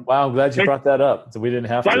important. Wow, I'm glad you brought that up. So we didn't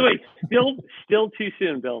have to. By the way, still too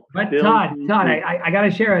soon, Bill. But Todd, I got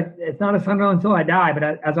to share it. It's not a Sunderland Until I Die, but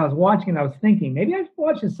as I was watching it, I was thinking, maybe I should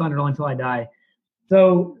watch this Sunderland Until I Die.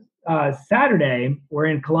 So Saturday, we're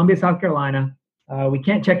in Columbia, South Carolina. We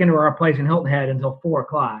can't check into our place in Hilton Head until 4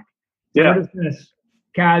 o'clock. So we're just going to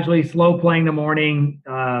casually slow playing the morning.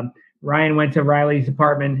 Ryan went to Riley's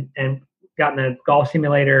apartment and got in the golf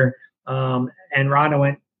simulator. And Rhonda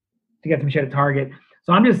went to get some shit at Target.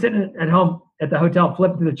 So I'm just sitting at home at the hotel,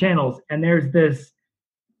 flipping through the channels, and there's this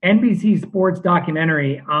NBC Sports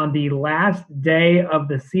documentary on the last day of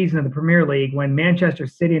the season of the Premier League when Manchester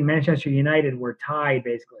City and Manchester United were tied,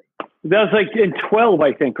 basically. That was like in 12,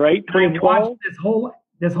 I think, right? 2012. I watched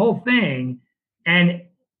this whole thing, and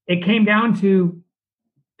it came down to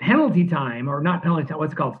penalty time, or not penalty time.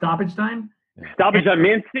 What's it called? Stoppage time. Stoppage time.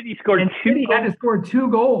 Man City scored City had to score 2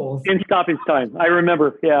 goals in stoppage time. I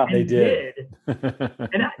remember. Yeah, they did.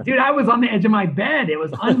 And dude, I was on the edge of my bed. It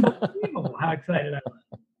was unbelievable how excited I was.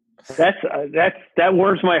 That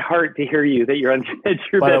warms my heart to hear you that you're on the edge of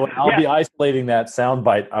your bed. By the way, I'll be isolating that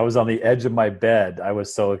soundbite. I was on the edge of my bed. I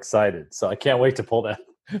was so excited. So I can't wait to pull that.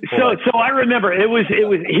 So I remember it was.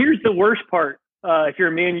 Here's the worst part. If you're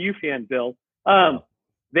a Man U fan, Bill,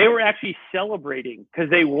 they were actually celebrating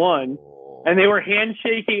because they won, and they were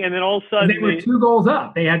handshaking, and then all of a sudden they were 2 goals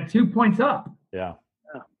up. They had 2 points up. Yeah.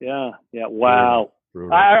 Wow.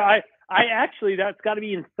 Brutal. I actually that's got to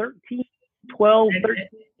be in 13. 12, 13.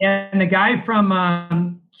 And the guy from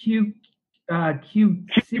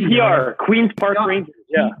QPR, Queens Park Rangers.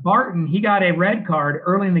 Barton, he got a red card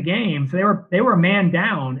early in the game, so they were a man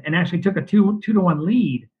down and actually took a 2-1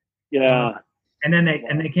 lead. Yeah. And then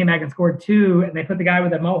they came back and scored 2, and they put the guy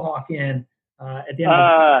with the mohawk in at the end.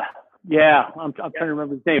 Of the yeah, I'm trying to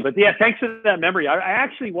remember his name, but yeah, thanks for that memory. I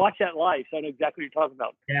actually watched that live, so I know exactly what you're talking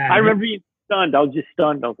about. Yeah, I remember being stunned. I was just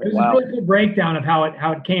stunned. I was like, it was a really cool breakdown of how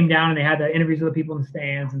it came down, and they had the interviews with the people in the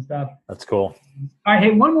stands and stuff. That's cool. All right, hey,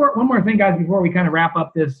 one more thing, guys, before we kind of wrap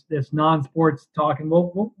up this non-sports talk, and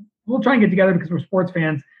we'll try and get together because we're sports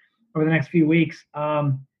fans over the next few weeks.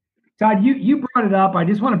 Todd, you brought it up. I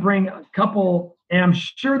just want to bring a couple, and I'm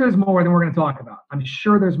sure there's more than we're going to talk about. I'm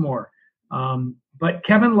sure there's more. But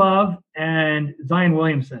Kevin Love and Zion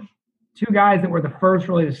Williamson, 2 guys that were the first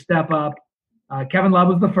really to step up. Kevin Love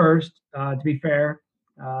was the first, to be fair.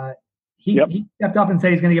 He stepped up and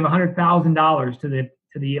said he's going to give $100,000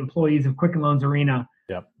 to the employees of Quicken Loans Arena.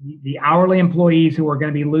 Yep. The hourly employees who are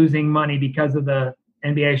going to be losing money because of the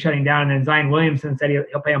NBA shutting down. And then Zion Williamson said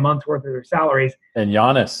he'll pay a month's worth of their salaries. And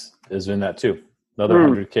Giannis is in that too. Another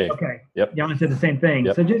 $100K. Okay. Yep. Giannis said the same thing.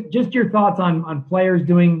 Yep. So just your thoughts on players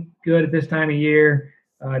doing good at this time of year,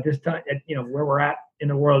 this time, where we're at in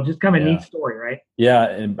the world. Just kind of a neat story, right? Yeah.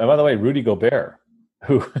 And by the way, Rudy Gobert,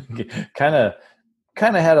 who kind of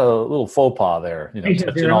had a little faux pas there,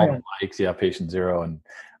 touching all the mics. Yeah, patient zero. And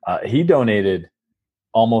he donated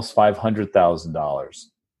almost $500,000.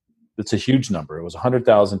 That's a huge number. It was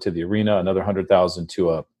 $100,000 to the arena, another $100,000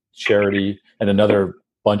 to a charity, and another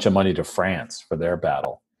bunch of money to France for their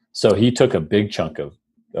battle. So he took a big chunk of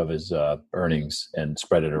his earnings and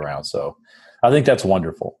spread it around. So I think that's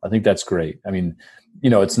wonderful. I think that's great. I mean,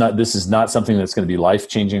 this is not something that's going to be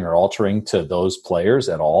life-changing or altering to those players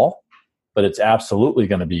at all, but it's absolutely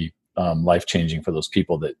going to be life-changing for those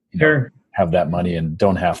people that have that money and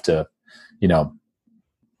don't have to,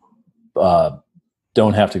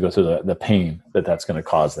 don't have to go through the pain that's going to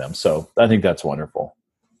cause them. So I think that's wonderful.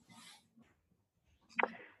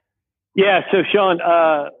 Yeah. So Sean,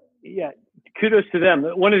 kudos to them.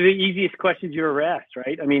 One of the easiest questions you ever asked,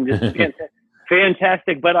 right? I mean, this is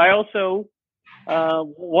fantastic. But I also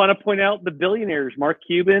want to point out the billionaires, Mark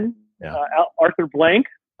Cuban, Arthur Blank.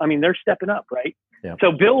 I mean, they're stepping up, right? Yeah.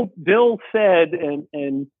 So Bill said,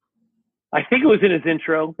 and I think it was in his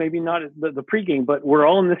intro, maybe not the pregame, but we're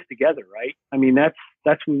all in this together, right? I mean, that's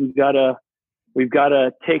what we've got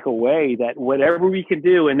to take away, that whatever we can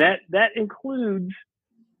do, and that includes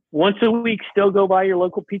once a week, still go by your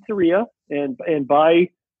local pizzeria and buy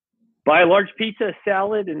a large pizza, a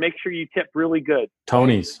salad, and make sure you tip really good.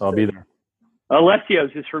 Tony's, I'll be there.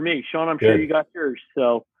 Alessio's is for me. Sean, I'm sure you got yours.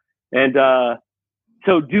 So,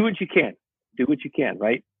 so do what you can. Do what you can,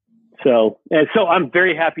 right? So I'm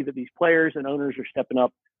very happy that these players and owners are stepping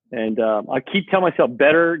up. And I keep telling myself,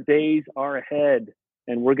 better days are ahead,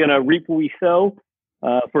 and we're going to reap what we sow.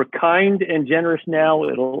 If we're kind and generous now,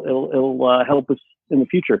 it'll help us in the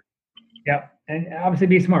future. Yeah, and obviously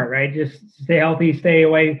be smart, right? Just stay healthy, stay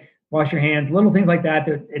away, wash your hands, little things like that.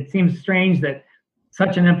 It seems strange that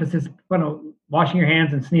such an emphasis put on washing your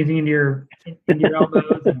hands and sneezing into your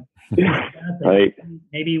elbows. And right.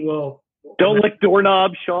 Maybe don't lick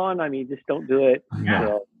doorknobs, Sean. I mean, just don't do it. Yeah.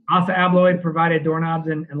 So. Also, Abloyd provided doorknobs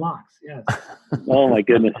and locks. Yes. Oh my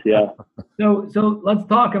goodness, yeah. So let's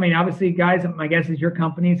talk. I mean, obviously, guys, my guess is your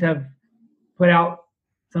companies have put out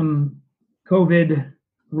some COVID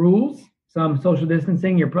rules, some social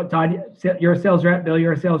distancing. Todd, you're a sales rep. Bill,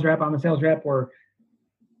 you're a sales rep. I'm a sales rep. We're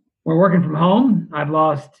working from home. I've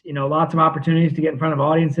lost, lots of opportunities to get in front of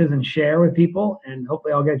audiences and share with people, and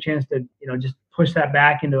hopefully I'll get a chance to, just push that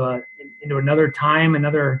back into another time,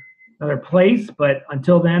 another place. But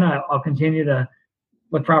until then, I'll continue to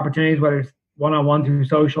look for opportunities, whether it's one-on-one through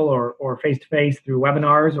social or face-to-face through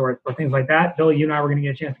webinars or things like that. Bill, you and I were going to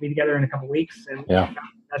get a chance to be together in a couple of weeks, and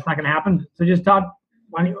that's not going to happen. So just, Todd,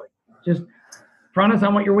 why don't you just front us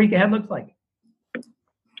on what your week ahead looks like?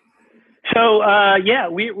 So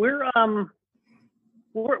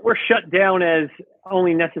we're shut down as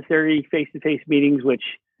only necessary face-to-face meetings, which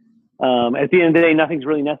at the end of the day, nothing's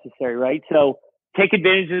really necessary, right? So take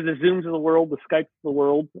advantage of the Zooms of the world, the Skypes of the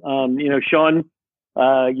world. Sean,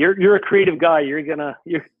 you're a creative guy. You're gonna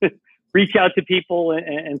reach out to people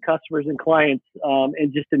and customers and clients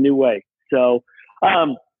in just a new way. So,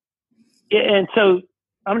 and so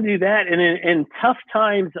I'm gonna do that. And in tough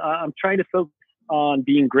times, I'm trying to focus on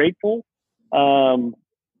being grateful. As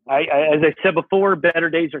I said before, better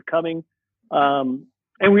days are coming.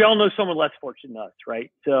 And we all know someone less fortunate than us,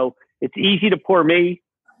 right? So it's easy to pour me.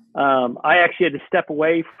 I actually had to step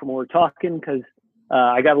away from where we're talking because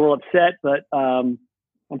I got a little upset, but I'm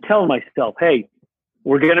telling myself, hey,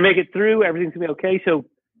 we're going to make it through. Everything's going to be okay. So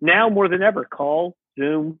now more than ever, call,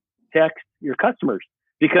 Zoom, text your customers,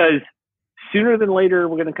 because sooner than later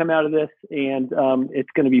we're going to come out of this and it's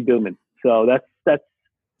going to be booming. So that's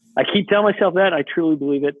I keep telling myself that. I truly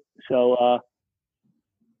believe it. So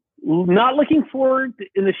not looking forward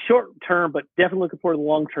in the short term, but definitely looking forward to the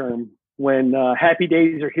long term when happy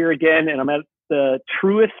days are here again. And I'm at the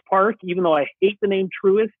Truist Park, even though I hate the name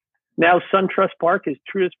Truist. Now SunTrust Park is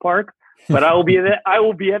Truist Park, but I will be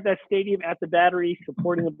at that stadium at the Battery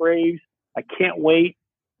supporting the Braves. I can't wait.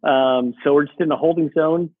 So we're just in the holding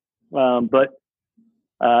zone. But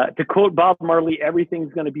to quote Bob Marley,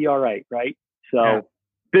 everything's going to be all right, right? So. Yeah.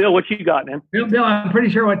 Bill, what you got, man? Bill, I'm pretty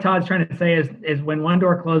sure what Todd's trying to say is when one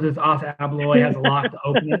door closes, Os Abloy has a lock to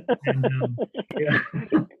open it. And, yeah.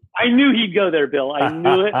 I knew he'd go there, Bill. I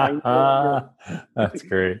knew it. That's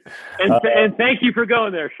great. And thank you for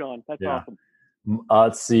going there, Sean. That's awesome.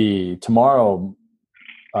 Let's see. Tomorrow,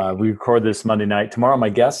 we record this Monday night. Tomorrow, my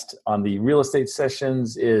guest on the Real Estate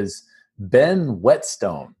Sessions is Ben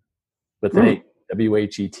Whetstone with an A,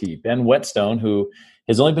 W-H-E-T. Ben Whetstone, who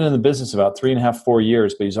has only been in the business about 3.5, 4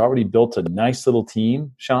 years, but he's already built a nice little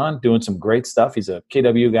team, Sean, doing some great stuff. He's a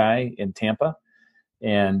KW guy in Tampa.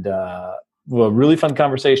 And a really fun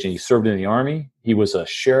conversation. He served in the Army. He was a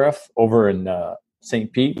sheriff over in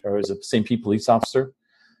St. Pete, or was a St. Pete police officer.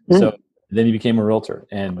 So then he became a realtor.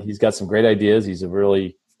 And he's got some great ideas. He's a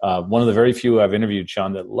really one of the very few I've interviewed,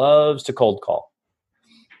 Sean, that loves to cold call.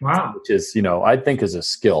 Wow. Which is, I think is a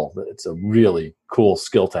skill. It's a really cool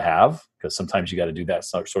skill to have, because sometimes you got to do that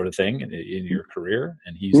sort of thing in your career.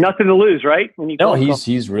 And he's nothing to lose, right?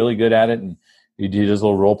 He's really good at it. And he does a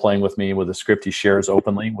little role playing with me with a script he shares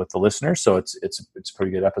openly with the listener. So it's a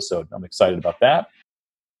pretty good episode. I'm excited about that.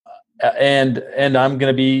 And I'm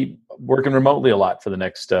going to be working remotely a lot for the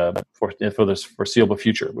next for this foreseeable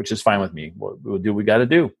future, which is fine with me. We'll do what we got to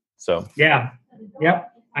do. So yeah,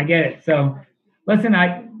 yep, I get it. So listen,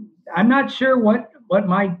 I'm not sure what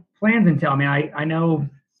my plans entail. I mean, I know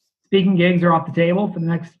speaking gigs are off the table for the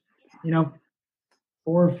next 4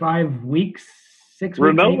 or 5 weeks, 6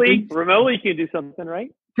 weeks. Remotely you can do something, right?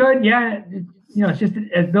 Good, yeah. It's just,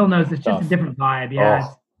 as Bill knows, it's just a different vibe. Yeah.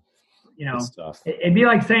 It'd be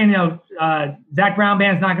like saying, Zach Brown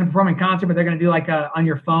Band's not going to perform in concert, but they're going to do like on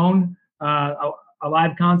your phone, a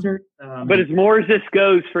live concert. But as more as this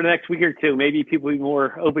goes for the next week or two, maybe people will be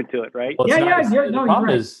more open to it, right? Well,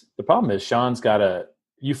 the problem is Sean's got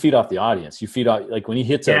you feed off the audience. You feed off, like when he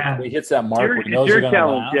hits that mark where he knows you're going to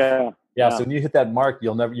laugh. Yeah. So when you hit that mark,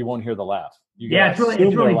 you won't hear the laugh. It's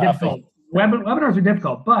really difficult. Webinars are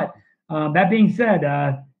difficult, but that being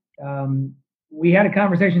said, we had a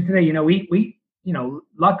conversation today. We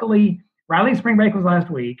luckily Riley's spring break was last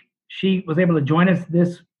week. She was able to join us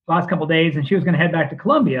this last couple of days, and she was going to head back to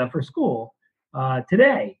Columbia for school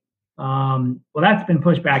today. Well, that's been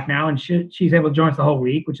pushed back now, and she's able to join us the whole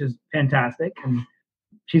week, which is fantastic. And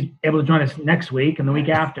she's able to join us next week and the week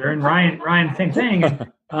after. And Ryan, same thing.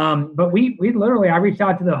 But we literally, I reached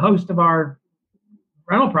out to the host of our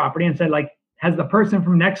rental property and said, like, has the person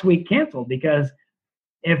from next week canceled? Because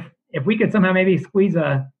if we could somehow maybe squeeze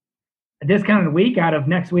a discounted week out of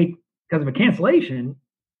next week because of a cancellation,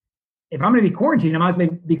 if I'm going to be quarantined, I might as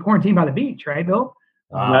well be quarantined by the beach, right, Bill?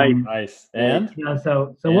 Nice. And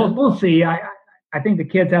so we'll see. I think the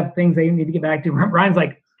kids have things they need to get back to. Ryan's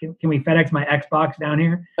like, can we FedEx my Xbox down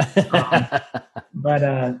here?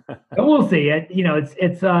 But we'll see.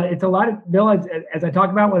 It's a lot of, Bill, as I talk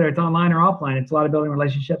about, whether it's online or offline, it's a lot of building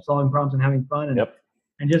relationships, solving problems, and having fun,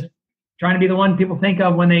 and just trying to be the one people think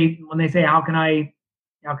of when they say, how can I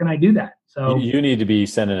do that? So you need to be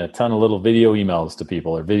sending a ton of little video emails to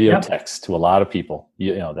people or video texts to a lot of people.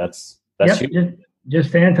 That's you. Just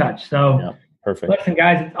stay in touch. So perfect. Listen,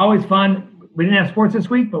 guys, it's always fun. We didn't have sports this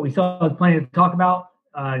week, but we still have plenty to talk about.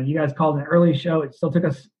 You guys called an early show. It still took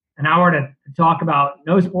us an hour to talk about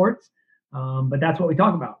no sports, but that's what we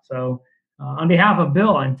talk about. So on behalf of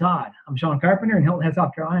Bill and Todd, I'm Sean Carpenter in Hilton Head,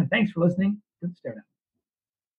 South Carolina. Thanks for listening to the StareDown.